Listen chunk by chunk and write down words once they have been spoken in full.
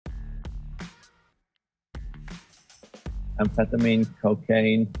amphetamine,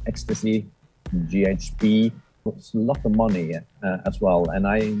 cocaine, ecstasy, GHB. It's a lot of money as well. And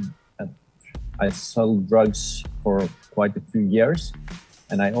I sold drugs for quite a few years.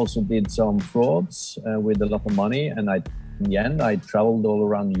 And I also did some frauds with a lot of money. And in the end, I traveled all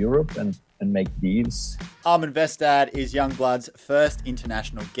around Europe and make deals. Armin Vestad is Youngblood's first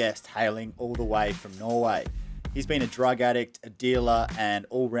international guest, hailing all the way from Norway. He's been a drug addict, a dealer, and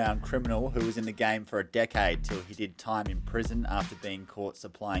all-round criminal who was in the game for a decade till he did time in prison after being caught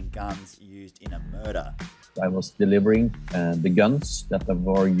supplying guns used in a murder. I was delivering the guns that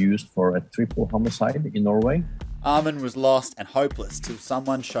were used for a triple homicide in Norway. Armin was lost and hopeless till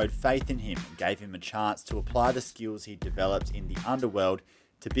someone showed faith in him and gave him a chance to apply the skills he developed in the underworld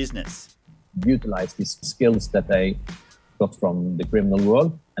to business. Utilize these skills that I got from the criminal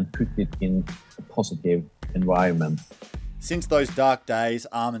world and put it in a positive environment. Since those dark days,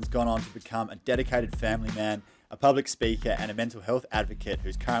 Armin's gone on to become a dedicated family man, a public speaker and a mental health advocate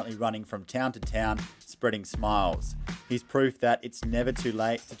who's currently running from town to town, spreading smiles. He's proof that it's never too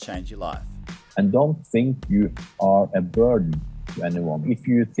late to change your life. And don't think you are a burden to anyone. If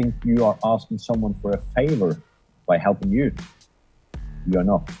you think you are asking someone for a favor by helping you, you are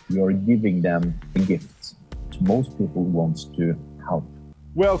not. You are giving them a gift. Most people want to help.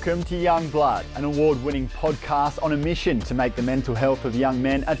 Welcome to Young Blood, an award-winning podcast on a mission to make the mental health of young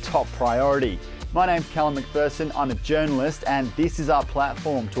men a top priority. My name's Callum McPherson, I'm a journalist, and this is our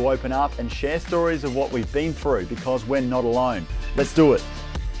platform to open up and share stories of what we've been through because we're not alone. Let's do it.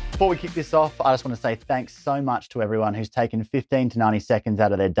 Before we kick this off, I just want to say thanks so much to everyone who's taken 15 to 90 seconds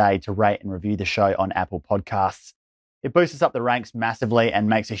out of their day to rate and review the show on Apple Podcasts. It boosts us up the ranks massively and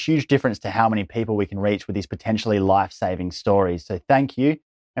makes a huge difference to how many people we can reach with these potentially life-saving stories. So thank you.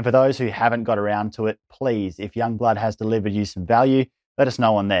 And for those who haven't got around to it, please, if Youngblood has delivered you some value, let us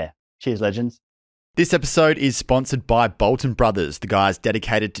know on there. Cheers, legends. This episode is sponsored by Bolton Brothers, the guys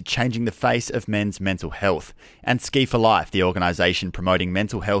dedicated to changing the face of men's mental health, and Ski for Life, the organisation promoting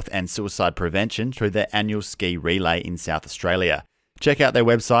mental health and suicide prevention through their annual ski relay in South Australia. Check out their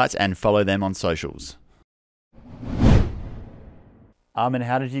websites and follow them on socials. Armin,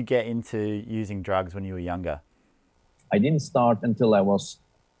 how did you get into using drugs when you were younger? I didn't start until I was,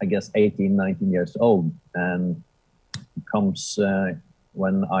 18, 19 years old. And it comes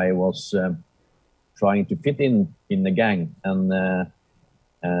when I was trying to fit in the gang. And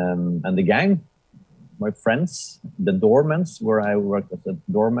the gang, my friends, the doormans, where I worked as a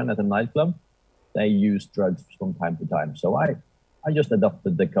doorman at a nightclub, they used drugs from time to time. So I just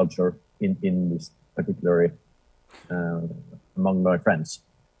adopted the culture in this particular among my friends.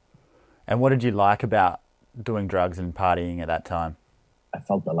 And what did you like about doing drugs and partying at that time? I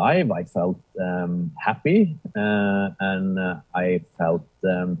felt alive, I felt happy, and I felt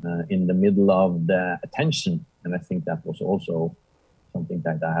in the middle of the attention. And I think that was also something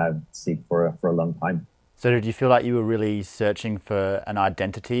that I have seeked for a long time. So did you feel like you were really searching for an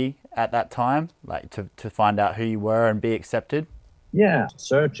identity at that time, like to find out who you were and be accepted? Yeah,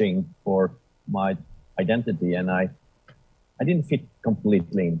 searching for my identity, and I didn't fit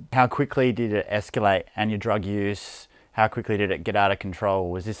completely. How quickly did it escalate, and your drug use, how quickly did it get out of control?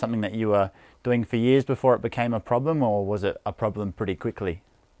 Was this something that you were doing for years before it became a problem, or was it a problem pretty quickly?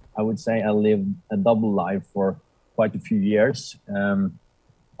 I would say I lived a double life for quite a few years.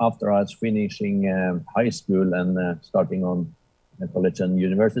 After I was finishing high school and starting on college and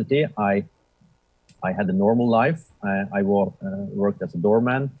university, I had a normal life. I worked as a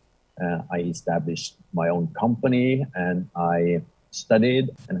doorman. I established my own company, and I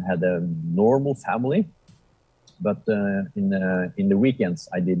studied and had a normal family. But in the weekends,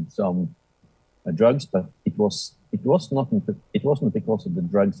 I did some drugs. But it wasn't because of the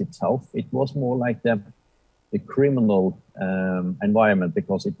drugs itself. It was more like the criminal environment,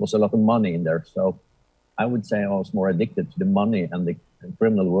 because it was a lot of money in there. So I would say I was more addicted to the money and the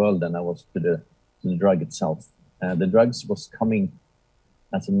criminal world than I was to the drug itself. The drugs was coming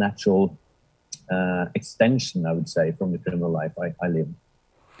as a natural extension, I would say, from the criminal life I lived.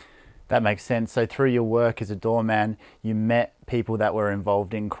 That makes sense. So through your work as a doorman, you met people that were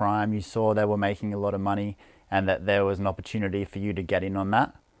involved in crime. You saw they were making a lot of money and that there was an opportunity for you to get in on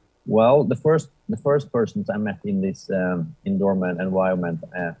that? Well, the first persons I met in this doorman environment,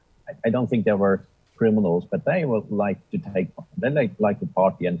 I don't think they were criminals, but they would like to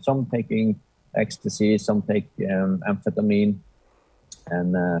party, and some taking ecstasy, some take amphetamine.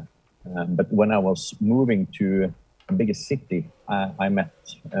 And but when I was moving to a bigger city, I met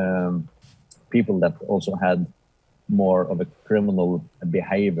people that also had more of a criminal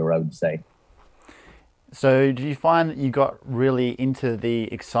behavior, I would say. So did you find that you got really into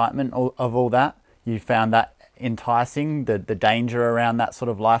the excitement of all that? You found that enticing, the danger around that sort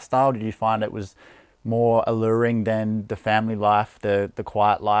of lifestyle? Did you find it was more alluring than the family life, the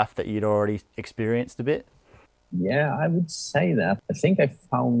quiet life that you'd already experienced a bit? Yeah, I would say that. I think I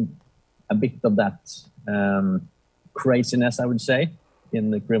found a bit of that craziness, I would say,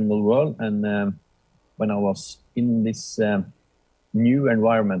 in the criminal world. And when I was in this new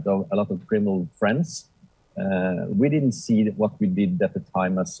environment of a lot of criminal friends, we didn't see what we did at the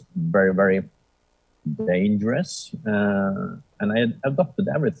time as very, very dangerous. And I adopted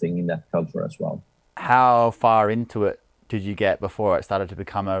everything in that culture as well. How far into it did you get before it started to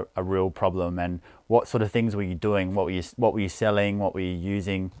become a real problem? And what sort of things were you doing? What were you selling? What were you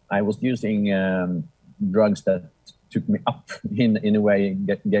using? I was using drugs that took me up in a way,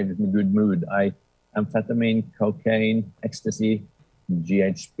 gave me good mood. Amphetamine, cocaine, ecstasy,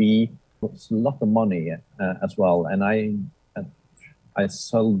 GHB. It was a lot of money as well. And I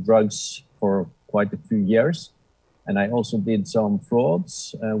sold drugs for quite a few years. And I also did some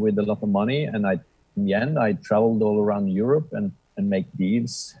frauds with a lot of money. And in the end, I traveled all around Europe and make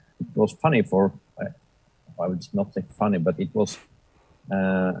deals. It was funny I would not say funny, but it was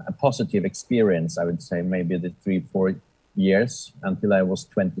a positive experience, I would say, maybe the 3-4 years until I was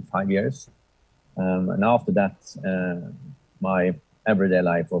 25 years. And after that, my everyday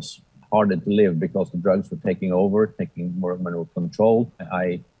life was harder to live because the drugs were taking over, taking more and more control.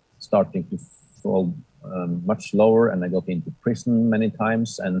 I started to fall much lower, and I got into prison many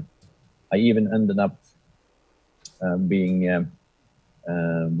times. And I even ended up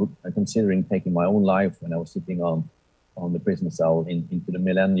considering taking my own life when I was sitting on the prison cell into the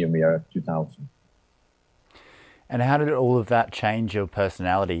millennium year 2000. And how did all of that change your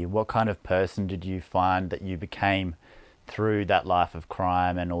personality? What kind of person did you find that you became through that life of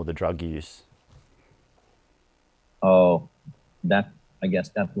crime and all the drug use? Oh, I guess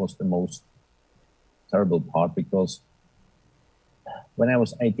that was the most terrible part, because when I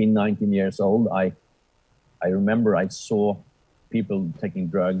was 18, 19 years old, I remember I saw people taking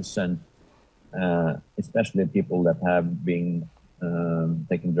drugs, and especially people that have been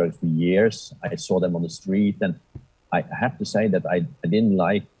taking drugs for years. I saw them on the street, and I have to say that I didn't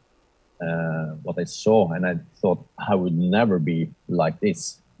like what I saw, and I thought I would never be like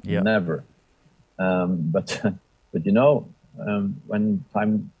this. Yeah. Never. But you know, when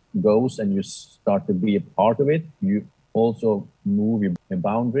time goes and you start to be a part of it, you also move your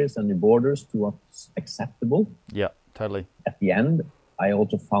boundaries and your borders to what's acceptable. Yeah, totally. At the end, I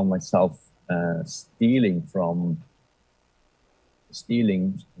also found myself stealing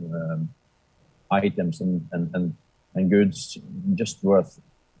items and goods just worth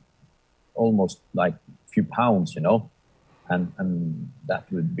almost like a few pounds, you know, and that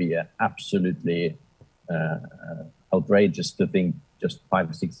would be absolutely outrageous to think just 5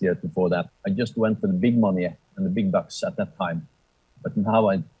 or 6 years before that. I just went for the big money and the big bucks at that time. But now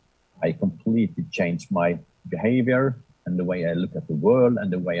I completely changed my behavior and the way I look at the world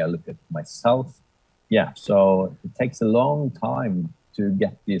and the way I look at myself. Yeah, so it takes a long time to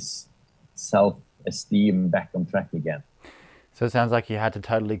get this self-esteem back on track again. So it sounds like you had to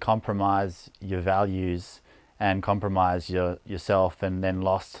totally compromise your values and compromise yourself, and then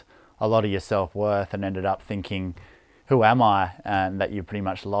lost a lot of your self-worth and ended up thinking, who am I? And that you pretty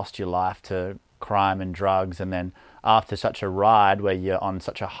much lost your life to crime and drugs. And then after such a ride where you're on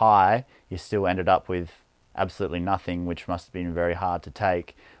such a high, you still ended up with absolutely nothing, which must have been very hard to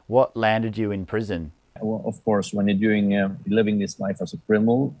take. What landed you in prison? Well, of course, when you're living this life as a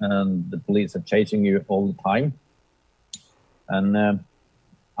criminal and the police are chasing you all the time. And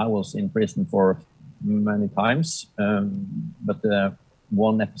I was in prison for many times. But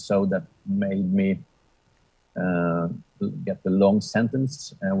one episode that made me get the long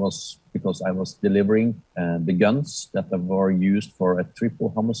sentence was because I was delivering the guns that were used for a triple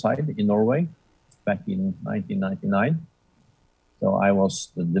homicide in Norway back in 1999. So I was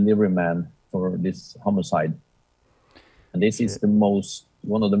the delivery man for this homicide. And this is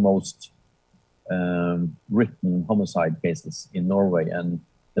one of the most written homicide cases in Norway. And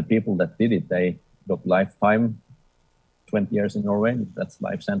the people that did it, they got lifetime, 20 years in Norway, that's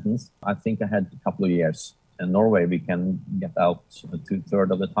life sentence. I think I had a couple of years. In Norway, we can get out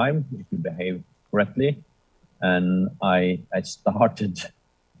 2/3 of the time if you behave correctly. And I started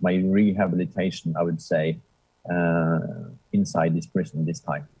my rehabilitation, I would say, inside this prison this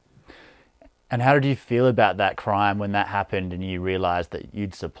time. And how did you feel about that crime when that happened and you realized that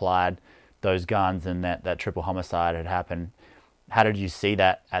you'd supplied those guns and that triple homicide had happened? How did you see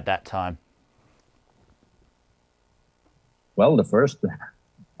that at that time? Well,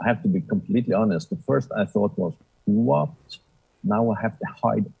 I have to be completely honest. The first I thought was, what? Now I have to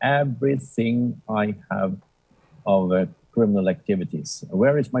hide everything I have of criminal activities.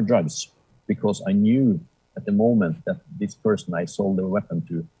 Where is my drugs? Because I knew at the moment that this person I sold the weapon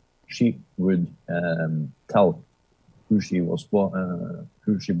to, she would tell who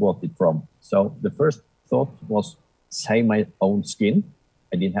she bought it from. So the first thought was save my own skin.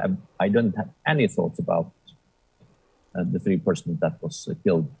 I don't have any thoughts about the three persons that was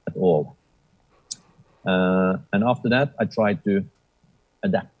killed at all. And after that, I tried to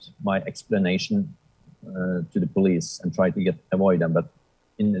adapt my explanation to the police and try to avoid them. But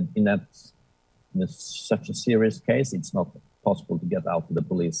in such a serious case, it's not possible to get out to the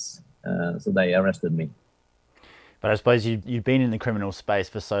police. So they arrested me. But I suppose you've been in the criminal space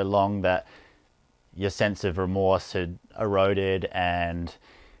for so long that your sense of remorse had eroded, and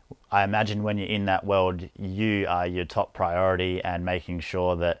I imagine when you're in that world, you are your top priority, and making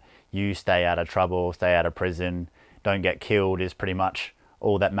sure that you stay out of trouble, stay out of prison, don't get killed is pretty much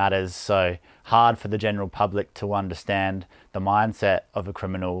all that matters. So hard for the general public to understand the mindset of a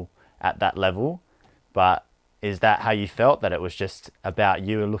criminal at that level. But is that how you felt, that it was just about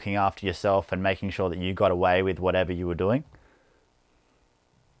you looking after yourself and making sure that you got away with whatever you were doing?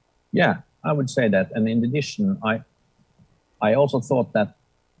 Yeah, I would say that. And in addition, I also thought that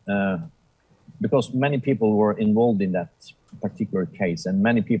because many people were involved in that particular case, and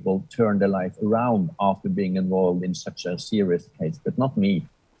many people turned their life around after being involved in such a serious case, but not me.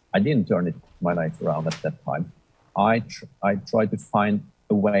 I didn't turn my life around at that time. I tried to find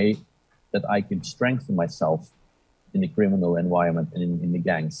a way that I could strengthen myself in the criminal environment and in the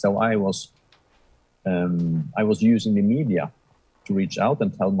gangs. So I was using the media to reach out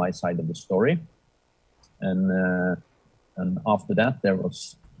and tell my side of the story. And after that, there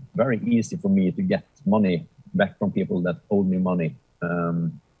was very easy for me to get money back from people that owed me money.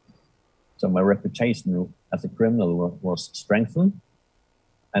 So my reputation as a criminal was strengthened.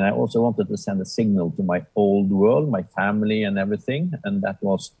 And I also wanted to send a signal to my old world, my family and everything. And that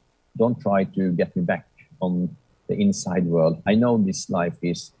was, don't try to get me back on the inside world. I know this life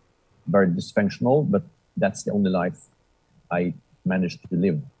is very dysfunctional, but that's the only life I managed to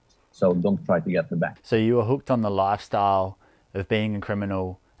live. So don't try to get me back. So you were hooked on the lifestyle of being a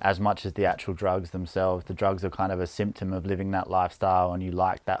criminal as much as the actual drugs themselves. The drugs are kind of a symptom of living that lifestyle, and you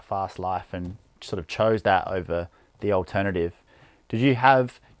liked that fast life and sort of chose that over the alternative. Did you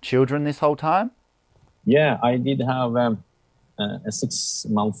have children this whole time? Yeah, I did have a 6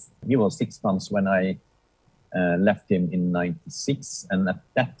 month. He was 6 months when I left him in '96, and at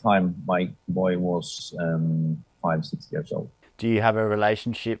that time my boy was 5-6 years old. Do you have a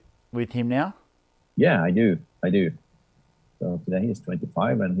relationship with him now? Yeah, I do. So today he's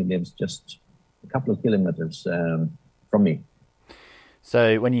 25 and he lives just a couple of kilometers from me.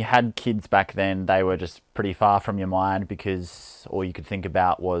 So when you had kids back then, they were just pretty far from your mind because all you could think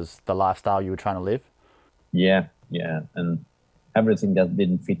about was the lifestyle you were trying to live? Yeah. And everything that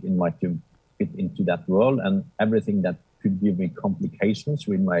didn't fit into that world, and everything that could give me complications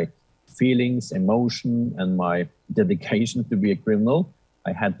with my feelings, emotion, and my dedication to be a criminal,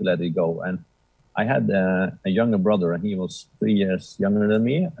 I had to let it go. And I had a younger brother, and he was 3 years younger than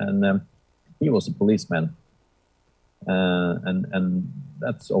me, and he was a policeman. And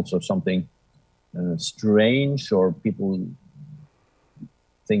that's also something strange, or people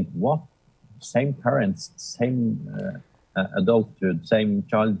think, what? Same parents, same adulthood, same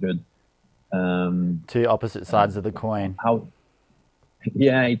childhood. Two opposite sides of the coin. How?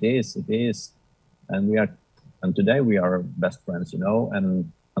 Yeah, it is. And today we are best friends,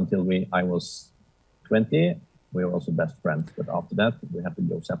 and until I was 20, we were also best friends. But after that, we have to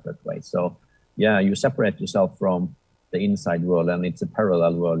go separate ways. So yeah, you separate yourself from the inside world, and it's a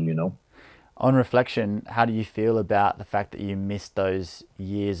parallel world, On reflection, how do you feel about the fact that you missed those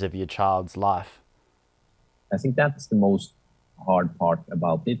years of your child's life? I think that's the most hard part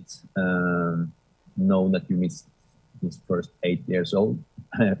about it. Know that you missed his first 8 years of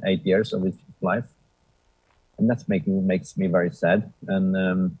his life. And that makes me very sad.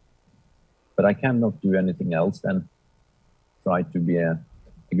 And but I cannot do anything else than try to be a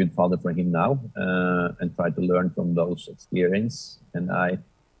good father for him now, and try to learn from those experiences. And I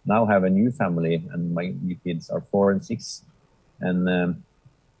now have a new family, and my new kids are 4 and 6. And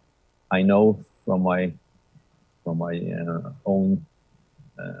I know from my own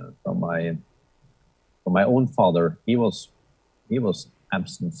father, he was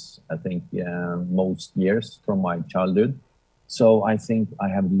absent, I think, most years from my childhood. So I think I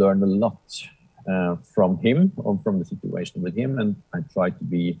have learned a lot from him, or from the situation with him, and I try to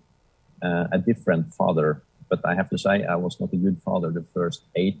be a different father. But I have to say, I was not a good father the first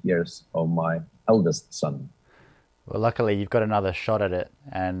 8 years of my eldest son. Well, luckily you've got another shot at it,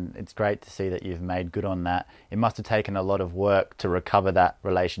 and it's great to see that you've made good on that. It must have taken a lot of work to recover that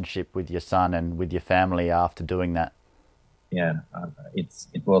relationship with your son and with your family after doing that. Yeah, it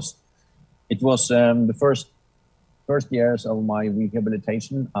was the first years of my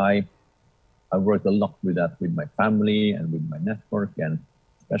rehabilitation. I worked a lot with that, with my family and with my network, and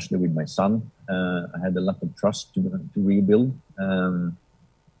especially with my son. I had a lot of trust to rebuild,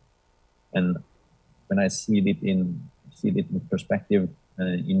 and when I see it in perspective,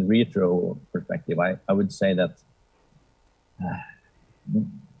 in retro perspective, I would say that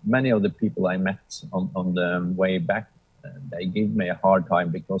many of the people I met on the way back, they gave me a hard time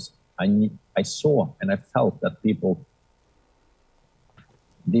because I saw and I felt that people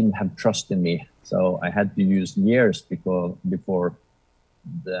didn't have trust in me. So I had to use years before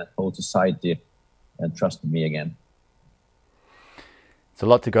the whole society trusted me again. It's a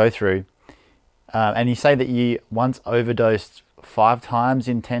lot to go through. And you say that you once overdosed 5 times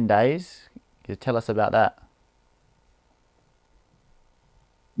in 10 days. Can you tell us about that?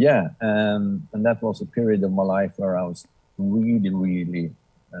 Yeah, and that was a period of my life where I was really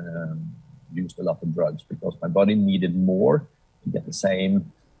used a lot of drugs because my body needed more to get the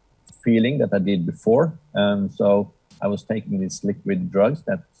same feeling that I did before. So I was taking this liquid drugs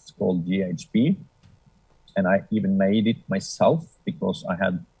that's called GHB, and I even made it myself because I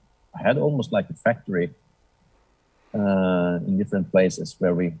had almost like a factory in different places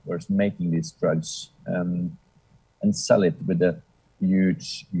where we were making these drugs and sell it with a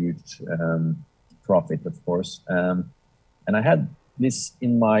huge profit, of course. And I had this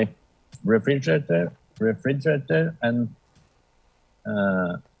in my refrigerator, and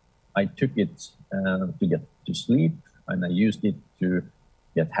I took it to get to sleep, and I used it to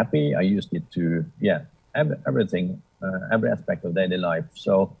get happy. I used it to everything, every aspect of daily life.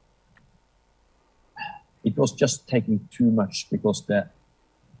 So it was just taking too much because it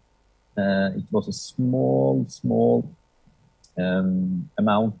was a small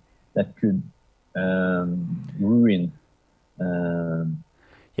amount that could ruin.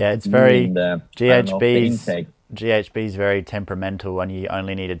 It's very GHB is very temperamental, and you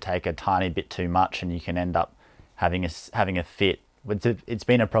only need to take a tiny bit too much, and you can end up having a fit. It's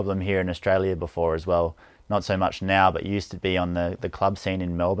been a problem here in Australia before as well. Not so much now, but it used to be on the club scene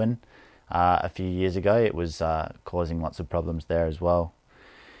in Melbourne a few years ago. It was causing lots of problems there as well.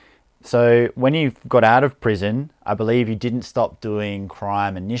 So when you got out of prison, I believe you didn't stop doing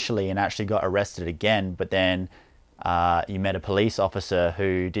crime initially and actually got arrested again, but then you met a police officer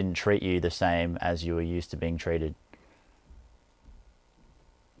who didn't treat you the same as you were used to being treated.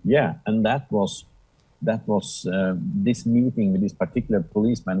 Yeah, and that was this meeting with this particular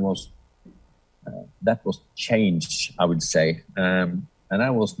policeman was change, I would say. And I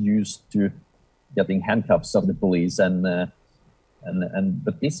was used to getting handcuffs of the police, but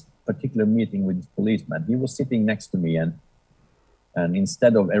this particular meeting with this policeman, he was sitting next to me, and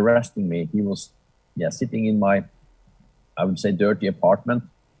instead of arresting me, he was sitting in my, I would say, dirty apartment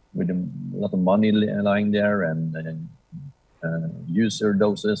with a lot of money lying there and user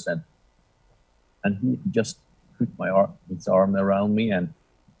doses, and he just put his arm around me and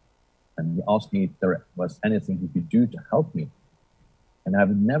he asked me if there was anything he could do to help me. And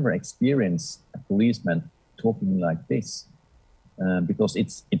I've never experienced a policeman talking like this because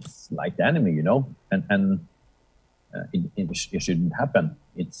it's like the enemy, and it shouldn't happen.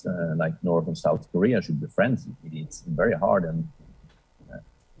 It's like North and South Korea should be friends. It's very hard and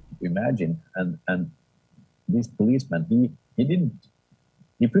to imagine. And this policeman,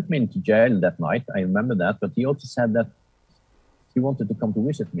 he put me into jail that night. I remember that, but he also said that he wanted to come to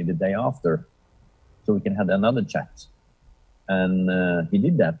visit me the day after, so we can have another chat. And he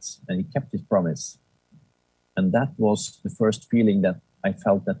did that, and he kept his promise. And that was the first feeling that I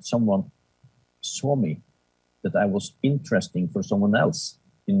felt that someone saw me, that I was interesting for someone else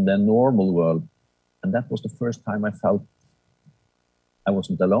in the normal world. And that was the first time I felt I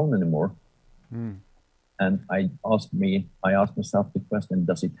wasn't alone anymore. Mm. And I asked myself the question,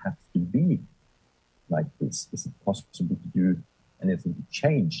 does it have to be like this? Is it possible to do anything to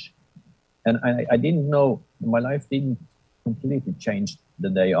change? And I didn't know, my life didn't completely change the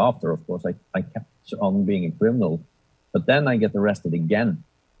day after. Of course, I kept on being a criminal, but then I get arrested again.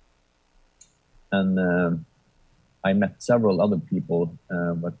 And I met several other people,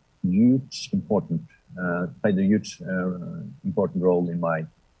 but played a huge important role in my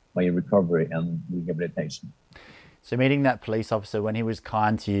recovery and rehabilitation. So meeting that police officer, when he was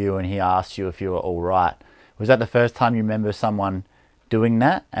kind to you and he asked you if you were all right, was that the first time you remember someone doing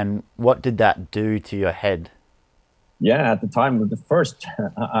that? And what did that do to your head? Yeah, at the time,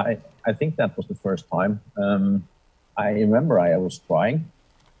 I think that was the first time. I remember I was crying,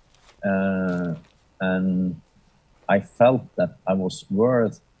 and I felt that I was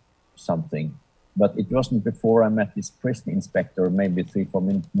worth something. But it wasn't before I met this prison inspector, maybe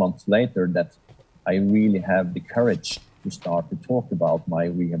 3-4 months later, that I really have the courage to start to talk about my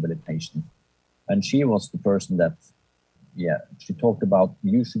rehabilitation. And she was the person that, she talked about,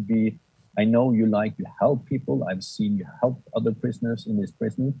 you should be, I know you like to help people. I've seen you help other prisoners in this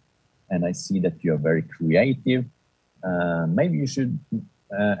prison, and I see that you're very creative. Maybe you should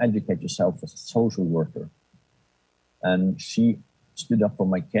educate yourself as a social worker. And she stood up for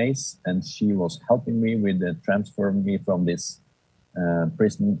my case, and she was helping me with transferring me from this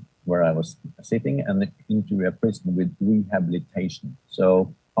prison where I was sitting and into a prison with rehabilitation.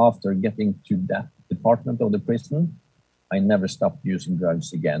 So after getting to that department of the prison, I never stopped using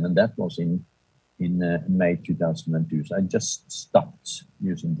drugs again. And that was in May 2002. So I just stopped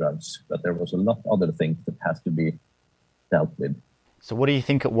using drugs, but there was a lot of other things that has to be dealt with. So what do you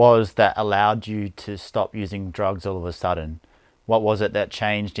think it was that allowed you to stop using drugs all of a sudden? What was it that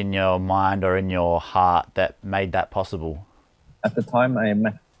changed in your mind or in your heart that made that possible? At the time, I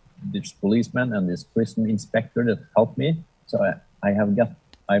met this policeman and this prison inspector that helped me. So I've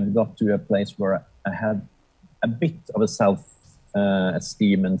got to a place where I had a bit of a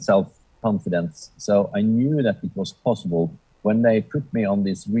self-esteem and self-confidence. So I knew that it was possible. When they put me on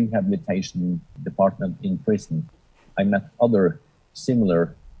this rehabilitation department in prison, I met other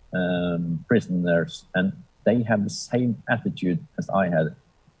similar prisoners, and they have the same attitude as I had,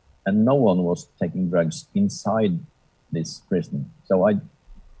 and no one was taking drugs inside this prison. So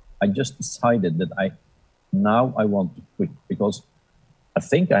I just decided that I want to quit, because I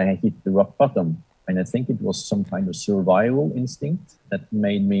think I hit the rock bottom, and I think it was some kind of survival instinct that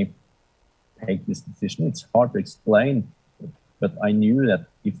made me take this decision. It's hard to explain, but I knew that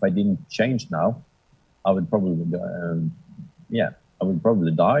if I didn't change now, I would probably I would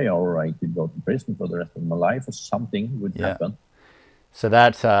probably die, or I could go to prison for the rest of my life, or something would happen. So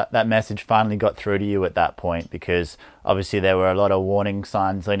that message finally got through to you at that point, because obviously there were a lot of warning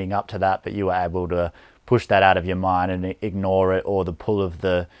signs leading up to that, but you were able to push that out of your mind and ignore it, or the pull of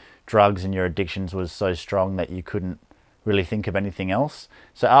the drugs and your addictions was so strong that you couldn't really think of anything else.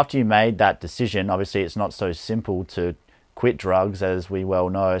 So after you made that decision, obviously it's not so simple to quit drugs, as we well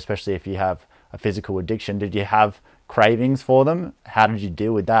know, especially if you have a physical addiction. Did you have cravings for them? How did you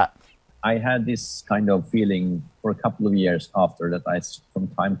deal with that? I had this kind of feeling for a couple of years after that. I, from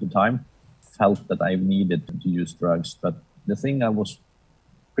time to time, felt that I needed to use drugs. But the thing I was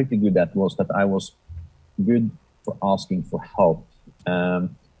pretty good at was that I was good for asking for help.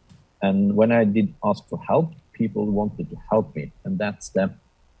 And when I did ask for help, people wanted to help me. And that's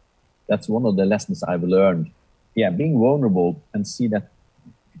one of the lessons I've learned. Yeah, being vulnerable and see that,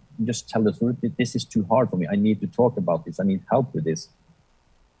 just tell the truth, this is too hard for me. I need to talk about this. I need help with this.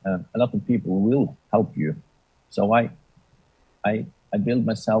 A lot of people will help you. So I build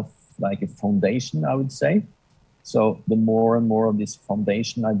myself like a foundation, I would say. So the more and more of this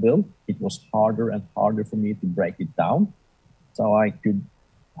foundation I built, it was harder and harder for me to break it down. So I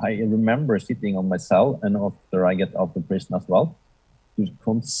remember sitting on my cell, and after I get out of prison as well, to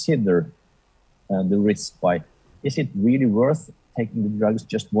consider the risk. Is it really worth taking the drugs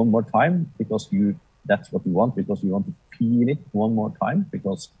just one more time because that's what you want, because you want to feel it one more time?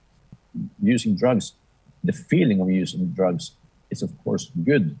 Because using drugs, the feeling of using drugs is of course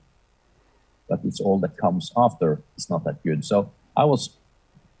good, but it's all that comes after is not that good. So I was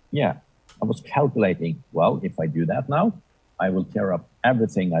calculating, well, if I do that now, I will tear up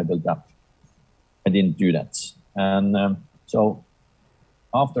everything I built up. I didn't do that. And so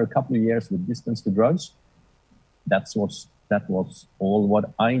after a couple of years with distance to drugs, that was all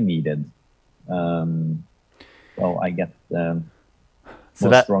what I needed. So I get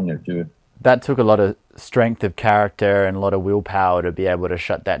stronger too. That took a lot of strength of character and a lot of willpower to be able to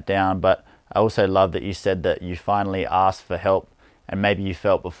shut that down. But I also love that you said that you finally asked for help, and maybe you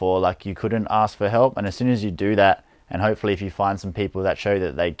felt before like you couldn't ask for help. And as soon as you do that, and hopefully if you find some people that show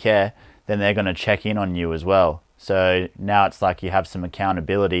that they care, then they're going to check in on you as well. So now it's like you have some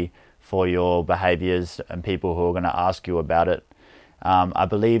accountability for your behaviors and people who are going to ask you about it. I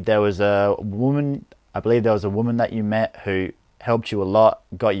believe there was a woman that you met who helped you a lot,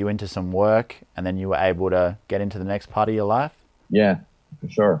 got you into some work, and then you were able to get into the next part of your life? Yeah, for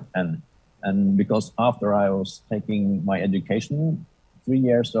sure. And because after I was taking my education, 3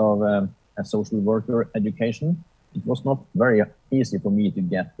 years of a social worker education, it was not very easy for me to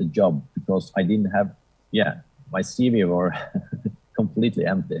get the job, because I didn't have, my CV were completely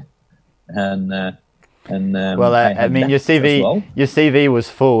empty. And And well, I I had mean, debts as well. your CV was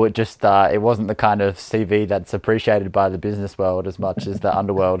full. It just it wasn't the kind of CV that's appreciated by the business world as much as the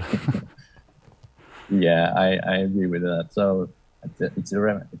underworld. Yeah, I agree with that. So it's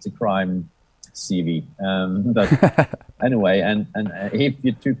a crime CV. But anyway, and if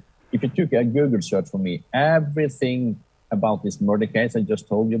you took a Google search for me, everything about this murder case I just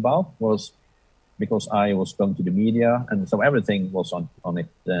told you about was because I was going to the media, and so everything was on it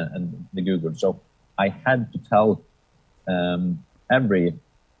and the Google. So I had to tell every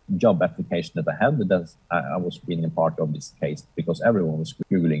job application that I had that I was being a part of this case, because everyone was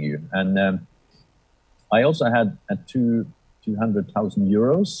Googling you. And I also had a 200,000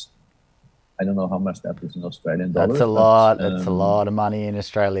 euros. I don't know how much that is in Australian dollars. That's a lot. That's a lot of money in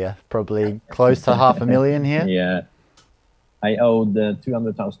Australia. Probably close to 500,000 here. Yeah, I owed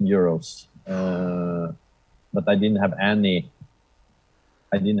 200,000 euros, but I didn't have any.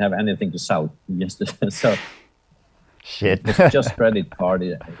 I didn't have anything to sell yesterday, so shit. It was just credit card.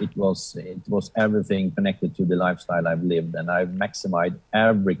 It was everything connected to the lifestyle I've lived, and I've maximized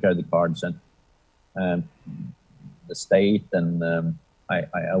every credit cards and the state, and I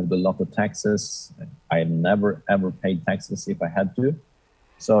owed a lot of taxes. I never ever paid taxes if I had to,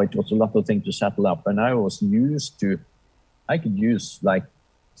 so it was a lot of things to settle up. And I was used to, I could use like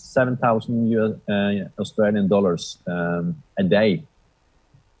 7,000 Australian dollars a day,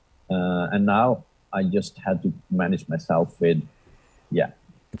 and now I just had to manage myself with, yeah.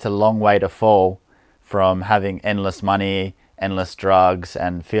 It's a long way to fall from having endless money, endless drugs,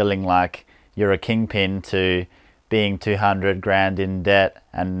 and feeling like you're a kingpin to being 200 grand in debt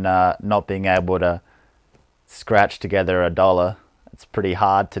and not being able to scratch together $1. It's pretty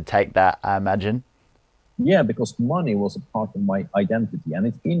hard to take that, I imagine. Yeah, because money was a part of my identity, and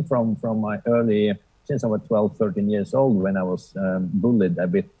it's been from my early, since I was 12, 13 years old, when I was bullied a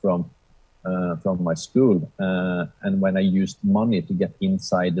bit from my school, and when I used money to get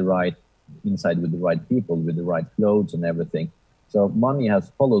inside with the right people, with the right clothes and everything. So money has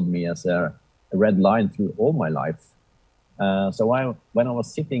followed me as a red line through all my life. So when I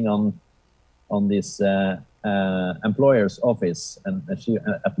was sitting on this employer's office and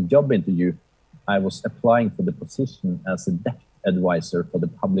at the job interview, I was applying for the position as a debt advisor for the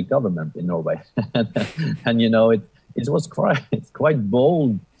public government in Norway. And you know, it was quite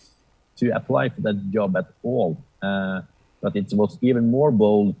bold to apply for that job at all. But it was even more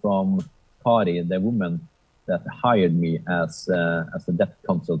bold from Kari, the woman that hired me as a debt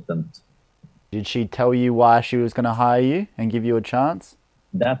consultant. Did she tell you why she was going to hire you and give you a chance?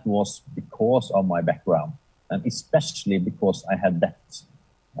 That was because of my background, and especially because I had debts.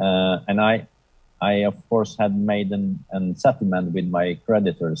 And I of course had made a settlement with my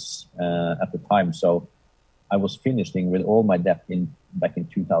creditors at the time. So I was finishing with all my debt back in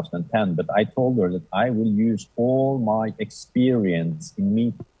 2010, but I told her that I will use all my experience in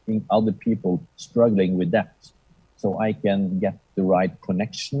meeting other people struggling with debt, so I can get the right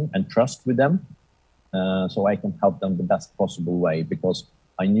connection and trust with them, so I can help them the best possible way. Because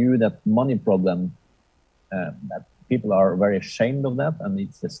I knew that money problem, that people are very ashamed of that, and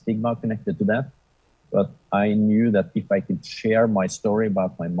it's a stigma connected to that. But I knew that if I could share my story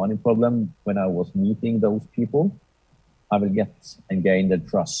about my money problem when I was meeting those people, I will get and gain their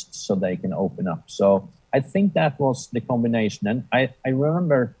trust so they can open up. So I think that was the combination. And I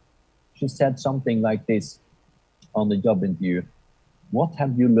remember she said something like this on the job interview: what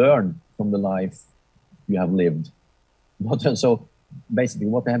have you learned from the life you have lived? So basically,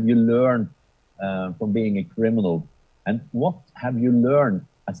 what have you learned from being a criminal? And what have you learned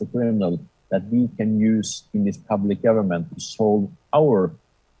as a criminal that we can use in this public government to solve our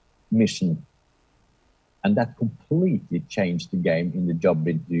mission? And that completely changed the game in the job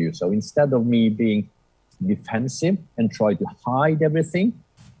interview. So instead of me being defensive and try to hide everything,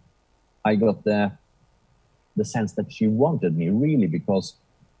 I got the sense that she wanted me really, because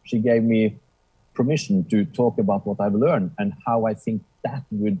she gave me permission to talk about what I've learned and how I think that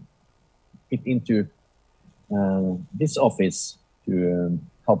would fit into this office to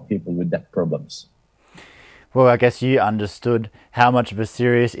help people with debt problems. Well, I guess you understood how much of a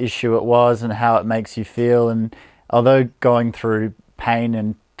serious issue it was and how it makes you feel. And although going through pain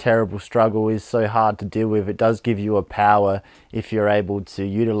and terrible struggle is so hard to deal with, it does give you a power if you're able to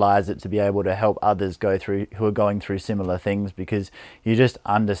utilize it to be able to help others go through who are going through similar things, because you just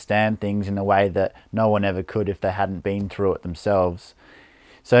understand things in a way that no one ever could if they hadn't been through it themselves.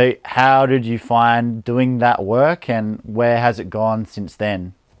 So how did you find doing that work, and where has it gone since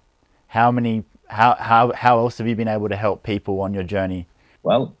then? How else have you been able to help people on your journey?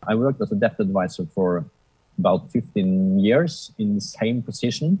 Well, I worked as a debt advisor for about 15 years in the same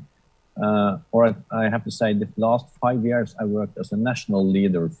position. or I have to say, the last 5 years I worked as a national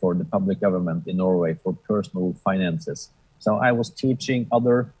leader for the public government in Norway for personal finances. So I was teaching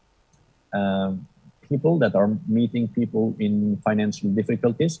other people that are meeting people in financial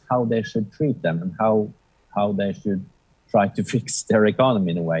difficulties, how they should treat them and how they should try to fix their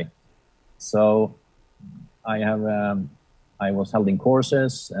economy in a way. So I was holding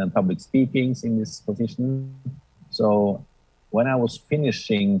courses and public speakings in this position. So when I was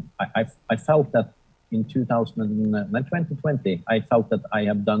finishing, I felt that in 2020, I felt that I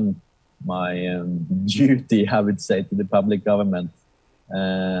have done my duty, I would say, to the public government.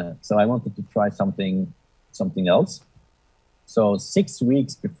 So I wanted to try something else. So 6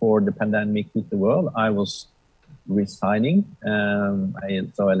 weeks before the pandemic hit the world, I was resigning.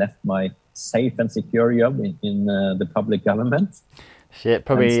 So I left my safe and secure job in the public government. Shit,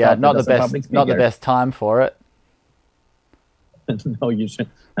 probably not the best time for it. No, you should,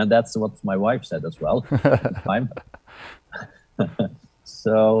 and that's what my wife said as well. Time.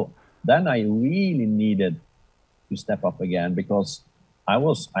 So then I really needed to step up again, because I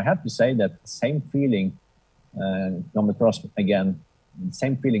have to say that same feeling come across again, the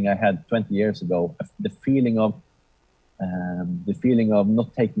same feeling I had 20 years ago, the feeling of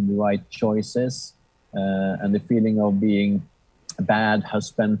not taking the right choices, and the feeling of being a bad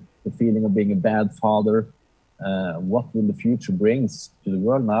husband, the feeling of being a bad father. What will the future brings to the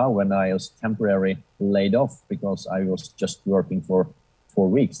world now, when I was temporarily laid off because I was just working for 4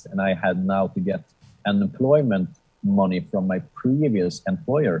 weeks and I had now to get unemployment money from my previous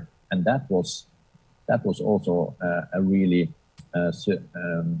employer, and that was also a really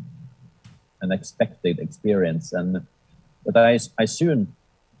unexpected experience. But I soon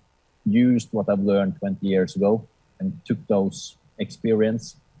used what I've learned 20 years ago and took those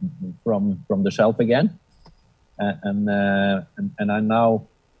experience from the shelf again. And I now,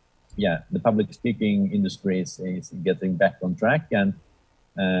 the public speaking industry is getting back on track, and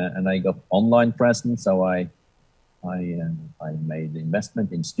I got online presence. So I made the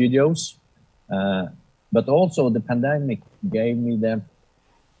investment in studios, but also the pandemic gave me the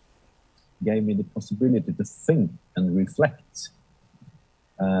possibility to think and reflect.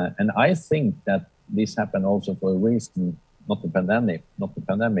 And I think that this happened also for a reason. Not the pandemic,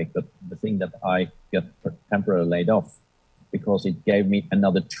 but the thing that I got temporarily laid off, because it gave me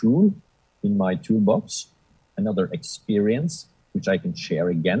another tool in my toolbox, another experience which I can share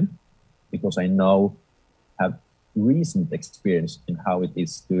again, because I now have recent experience in how it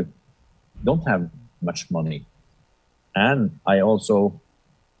is to don't have much money. And I also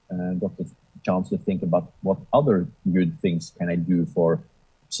got the chance to think about what other good things can I do for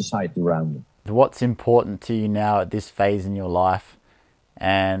society around me. What's important to you now at this phase in your life,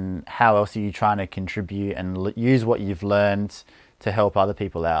 and how else are you trying to contribute and use what you've learned to help other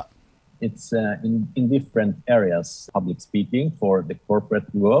people out? It's in different areas. Public speaking for the corporate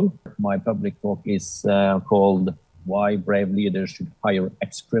world. My public talk is called Why Brave Leaders Should Hire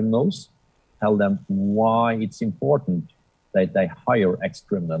Ex-Criminals. Tell them why it's important that they hire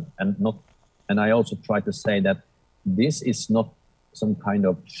ex-criminal, and I also try to say that this is not some kind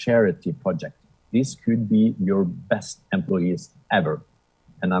of charity project. This could be your best employees ever.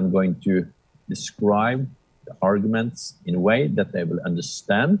 And I'm going to describe the arguments in a way that they will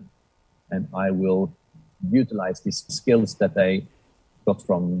understand. And I will utilize these skills that they got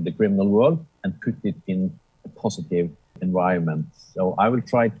from the criminal world and put it in a positive environment. So I will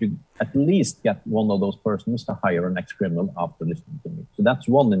try to at least get one of those persons to hire an ex-criminal after listening to me. So that's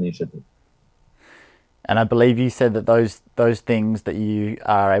one initiative. And I believe you said that those things that you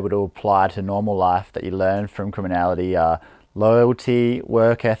are able to apply to normal life that you learn from criminality are loyalty,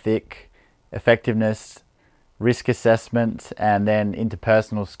 work ethic, effectiveness, risk assessment, and then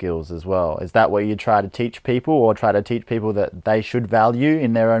interpersonal skills as well. Is that what you try to teach people, or try to teach people that they should value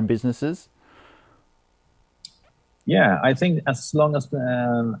in their own businesses? Yeah, I think as long as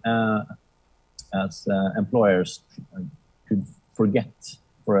employers could forget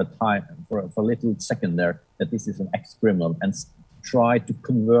for a time, for a little second there, that this is an ex-criminal, and try to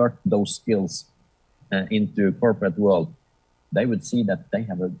convert those skills into corporate world, they would see that they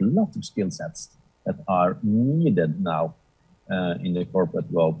have a lot of skill sets that are needed now in the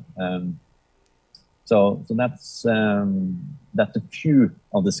corporate world. So that's a few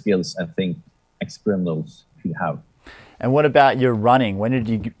of the skills I think ex-criminals should have. And what about your running? When did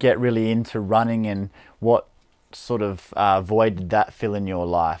you get really into running, and what sort of void did that fill in your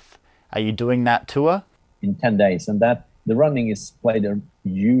life? Are you doing that tour? In 10 days, and that the running has played a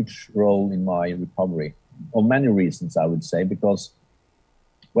huge role in my recovery, for many reasons, I would say, because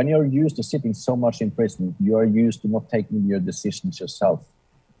when you're used to sitting so much in prison, you are used to not taking your decisions yourself.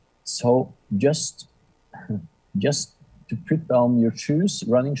 So just to put on your shoes,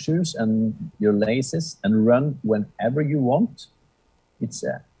 running shoes and your laces and run whenever you want, it's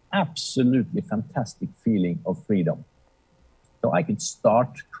an absolutely fantastic feeling of freedom. So I could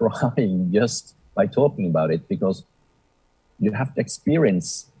start crying just by talking about it, because you have to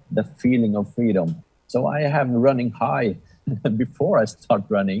experience the feeling of freedom. So I have running high before I start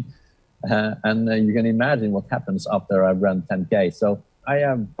running. And you can imagine what happens after I've run 10K. So I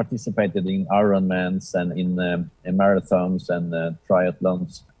have participated in Ironmans and in marathons and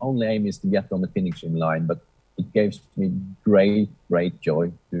triathlons. Only aim is to get on the finishing line, but it gives me great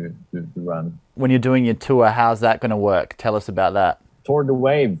joy to run. When you're doing your tour, how's that going to work? Tell us about that. Tour de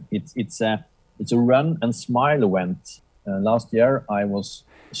Wave, it's a run and smile event. Last year, I was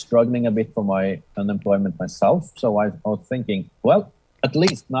struggling a bit for my unemployment myself. So I was thinking, well, at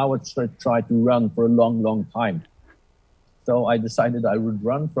least now I should try to run for a long time. So I decided I would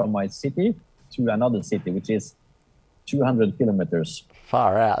run from my city to another city, which is 200 kilometers.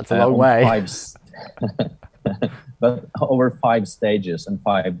 Far out. It's a long way. But over 5 stages and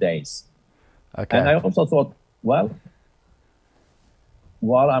 5 days. Okay. And I also thought, well,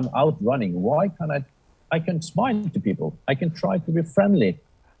 while I'm out running, why can't I can smile to people. I can try to be friendly.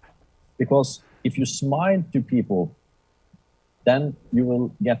 Because if you smile to people, then you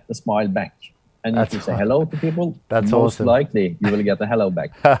will get the smile back. And if you say hello to people, that's most awesome. likely you will get a hello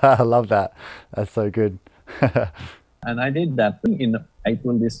back. I love that. That's so good. And I did that in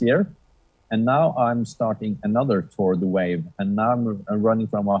April this year. And now I'm starting another Tour de Wave. And now I'm running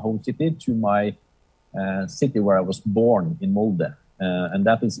from my home city to my city where I was born in Molde. And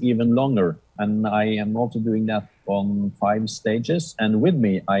that is even longer. And I am also doing that on 5 stages. And with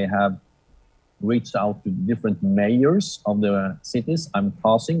me, I have reached out to different mayors of the cities I'm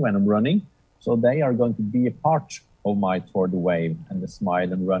passing when I'm running. So they are going to be a part of my Tour de Wave and the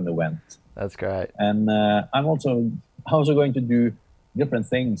Smile and Run event. That's great. And I'm also going to do different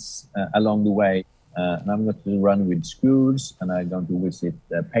things along the way. And I'm going to run with schools, and I'm going to visit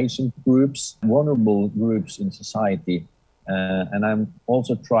patient groups, vulnerable groups in society. And I'm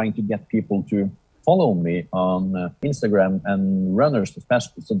also trying to get people to follow me on Instagram, and runners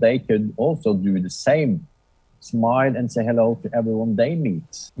especially, so they could also do the same. Smile and say hello to everyone they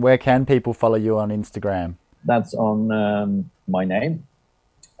meet. Where can people follow you on Instagram? That's on my name,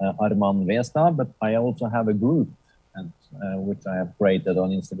 Arman Vesta, but I also have a group which I have created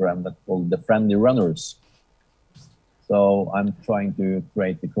on Instagram that's called The Friendly Runners. So I'm trying to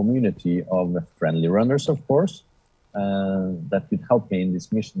create a community of friendly runners, of course, that could help me in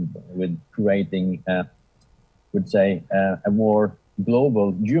this mission with creating, a more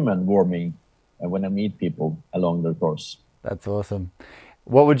global human warming when I meet people along the course. That's awesome.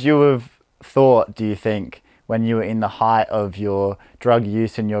 What would you have thought, do you think, when you were in the height of your drug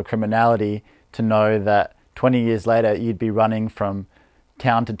use and your criminality, to know that 20 years later you'd be running from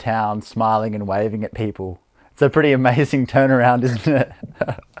town to town, smiling and waving at people? It's a pretty amazing turnaround, isn't it?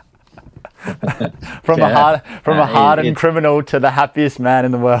 From a hardened criminal to the happiest man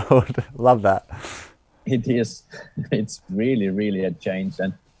in the world. Love that. It is. It's really a change.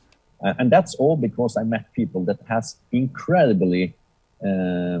 And that's all because I met people that has incredibly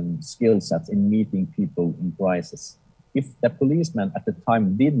skill sets in meeting people in crisis. If the policeman at the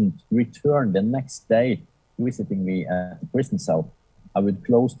time didn't return the next day visiting me at the prison cell, I would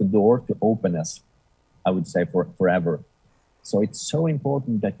close the door to openness, I would say, forever. So it's so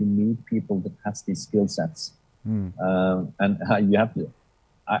important that you meet people that has these skill sets. And you have to.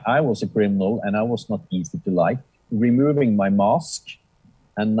 I was a criminal, and I was not easy to like. Removing my mask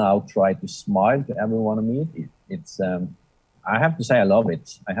and now try to smile to everyone I meet, it's I have to say I love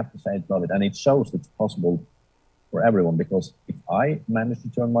it. And it shows it's possible for everyone, because if I manage to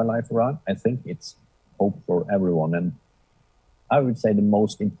turn my life around, I think it's hope for everyone. And I would say the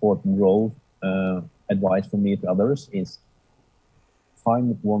most important advice from me to others is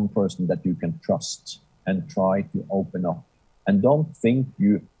find one person that you can trust and try to open up. And don't think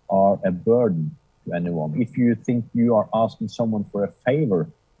you are a burden to anyone. If you think you are asking someone for a favor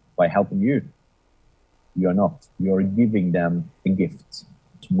by helping you, you are not. You are giving them a gift.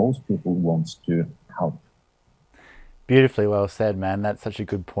 Most people want to help. Beautifully well said, man. That's such a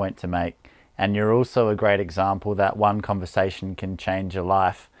good point to make. And you're also a great example that one conversation can change your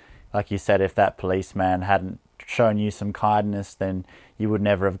life. Like you said, if that policeman hadn't shown you some kindness, then you would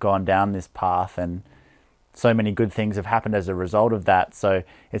never have gone down this path. And so many good things have happened as a result of that. So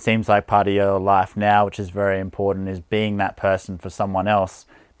it seems like part of your life now, which is very important, is being that person for someone else,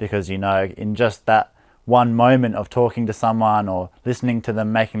 because, you know, in just that one moment of talking to someone or listening to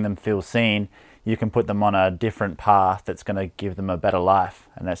them, making them feel seen, you can put them on a different path that's going to give them a better life.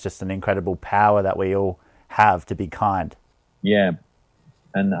 And that's just an incredible power that we all have to be kind. Yeah.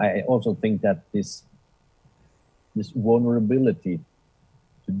 And I also think that this vulnerability,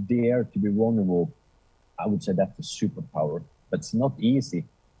 to dare to be vulnerable, I would say that's a superpower. But it's not easy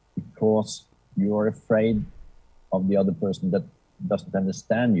because you are afraid of the other person that doesn't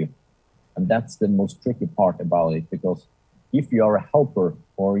understand you. And that's the most tricky part about it, because if you are a helper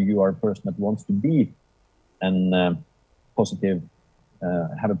or you are a person that wants to be and positive,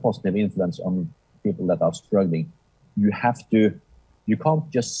 have a positive influence on people that are struggling, you can't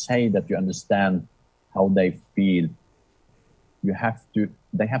just say that you understand how they feel. They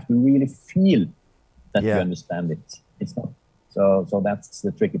have to really feel that you understand it. It's not so that's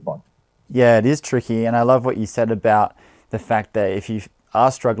the tricky part. Yeah, it is tricky. And I love what you said about the fact that if you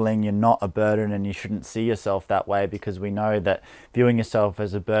are struggling, you're not a burden, and you shouldn't see yourself that way, because we know that viewing yourself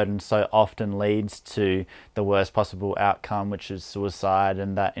as a burden so often leads to the worst possible outcome, which is suicide,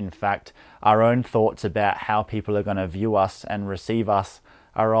 and that in fact our own thoughts about how people are going to view us and receive us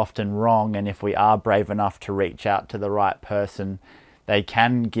are often wrong. And if we are brave enough to reach out to the right person, they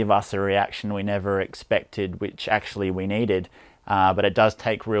can give us a reaction we never expected, which actually we needed. But it does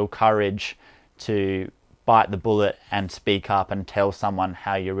take real courage to bite the bullet and speak up and tell someone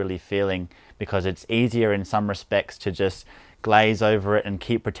how you're really feeling, because it's easier in some respects to just glaze over it and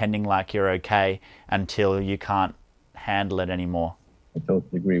keep pretending like you're okay until you can't handle it anymore. I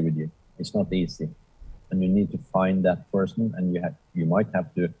totally agree with you. It's not easy, and you need to find that person, and you might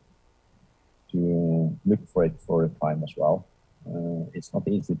have to look for it for a time as well. It's not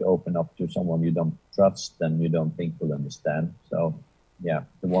easy to open up to someone you don't trust and you don't think will understand. So yeah,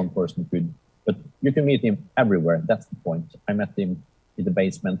 the one person could, but you can meet him everywhere. That's the point. I met him in the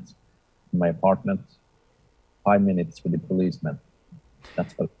basement, in my apartment, 5 minutes with the policeman.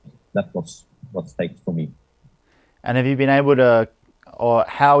 That was what takes for me. And have you been able to, or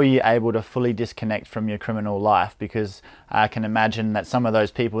how are you able to fully disconnect from your criminal life? Because I can imagine that some of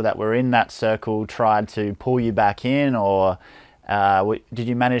those people that were in that circle tried to pull you back in, or did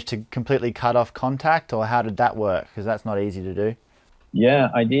you manage to completely cut off contact, or how did that work? Because that's not easy to do. Yeah,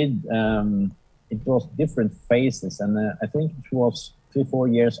 I did. It was different phases, and I think it was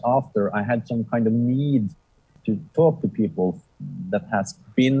 3-4 years after I had some kind of need to talk to people that has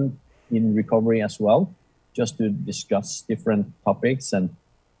been in recovery as well, just to discuss different topics and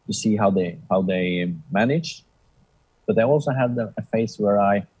to see how they manage. But I also had a phase where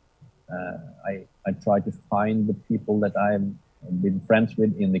I tried to find the people that I've been friends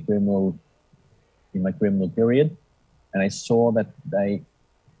with in my criminal period, and I saw that they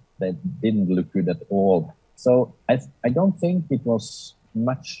didn't look good at all. So I don't think it was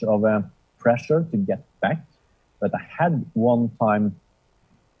much of a pressure to get back, but I had one time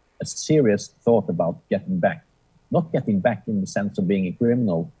a serious thought about getting back. Not getting back in the sense of being a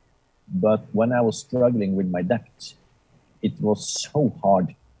criminal, but when I was struggling with my debt, it was so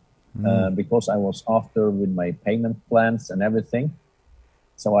hard because I was after with my payment plans and everything.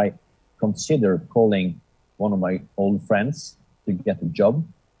 So I considered calling one of my old friends to get a job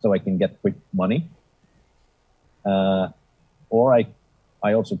so I can get quick money. Or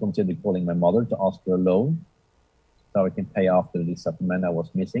I also considered calling my mother to ask for a loan so I can pay after the settlement I was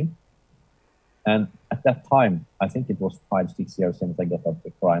missing. And at that time, I think it was 5-6 years since I got out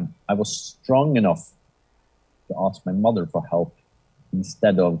the crime, I was strong enough to ask my mother for help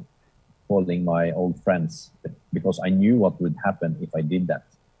instead of calling my old friends, because I knew what would happen if I did that.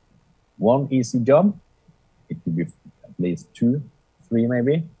 One easy job, it could be at least 2, 3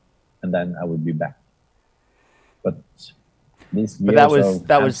 maybe, and then I would be back. But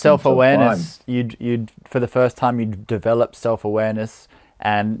that was self-awareness. You'd for the first time you'd developed self-awareness,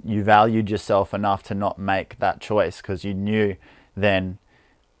 and you valued yourself enough to not make that choice, because you knew then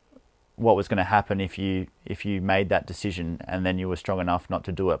what was going to happen if you made that decision, and then you were strong enough not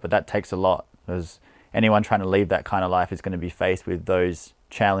to do it. But that takes a lot, because anyone trying to leave that kind of life is going to be faced with those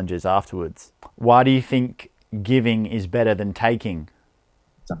challenges afterwards. Why do you think giving is better than taking?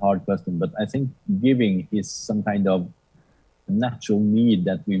 It's a hard question, but I think giving is some kind of natural need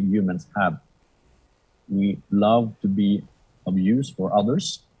that we humans have. We love to be of use for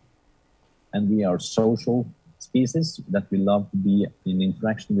others, and we are social species that we love to be in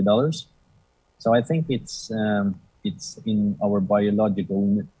interaction with others. So I think it's in our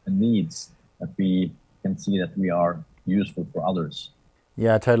biological needs that we can see that we are useful for others.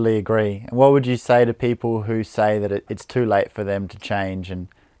 Yeah, I totally agree. And what would you say to people who say that it's too late for them to change and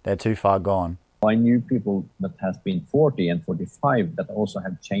they're too far gone? I knew people that has been 40 and 45 that also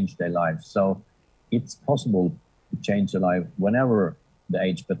have changed their lives. So it's possible to change a life whenever the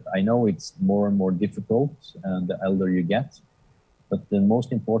age, but I know it's more and more difficult the elder you get. But the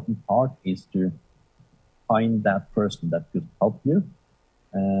most important part is to find that person that could help you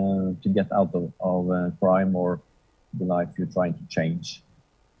to get out of crime or the life you're trying to change.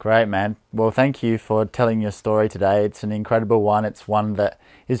 Great, man. Well, thank you for telling your story today. It's an incredible one. It's one that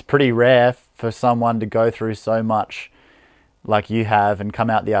is pretty rare for someone to go through so much like you have and come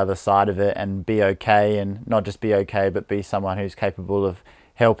out the other side of it and be okay, and not just be okay, but be someone who's capable of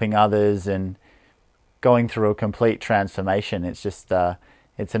helping others and going through a complete transformation. It's just,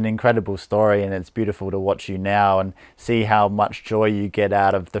 it's an incredible story, and it's beautiful to watch you now and see how much joy you get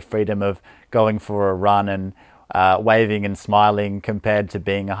out of the freedom of going for a run and waving and smiling compared to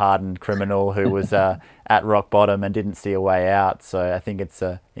being a hardened criminal who was at rock bottom and didn't see a way out. So I think it's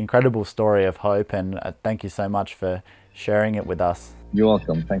an incredible story of hope, and thank you so much for sharing it with us. You're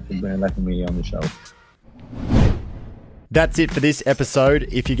welcome. Thanks for letting me on the show. That's it for this episode.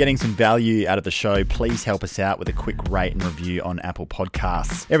 If you're getting some value out of the show, please help us out with a quick rate and review on Apple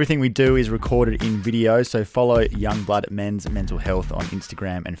Podcasts. Everything we do is recorded in video, so follow Youngblood Men's Mental Health on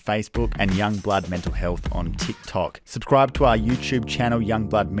Instagram and Facebook, and Youngblood Mental Health on TikTok. Subscribe to our YouTube channel,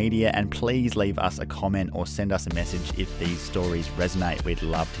 Youngblood Media, and please leave us a comment or send us a message if these stories resonate. We'd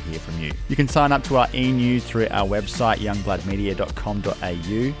love to hear from you. You can sign up to our e-news through our website,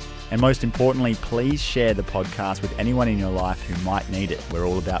 youngbloodmedia.com.au. And most importantly, please share the podcast with anyone in your life who might need it. We're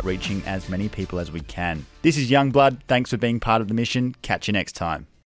all about reaching as many people as we can. This is Youngblood. Thanks for being part of the mission. Catch you next time.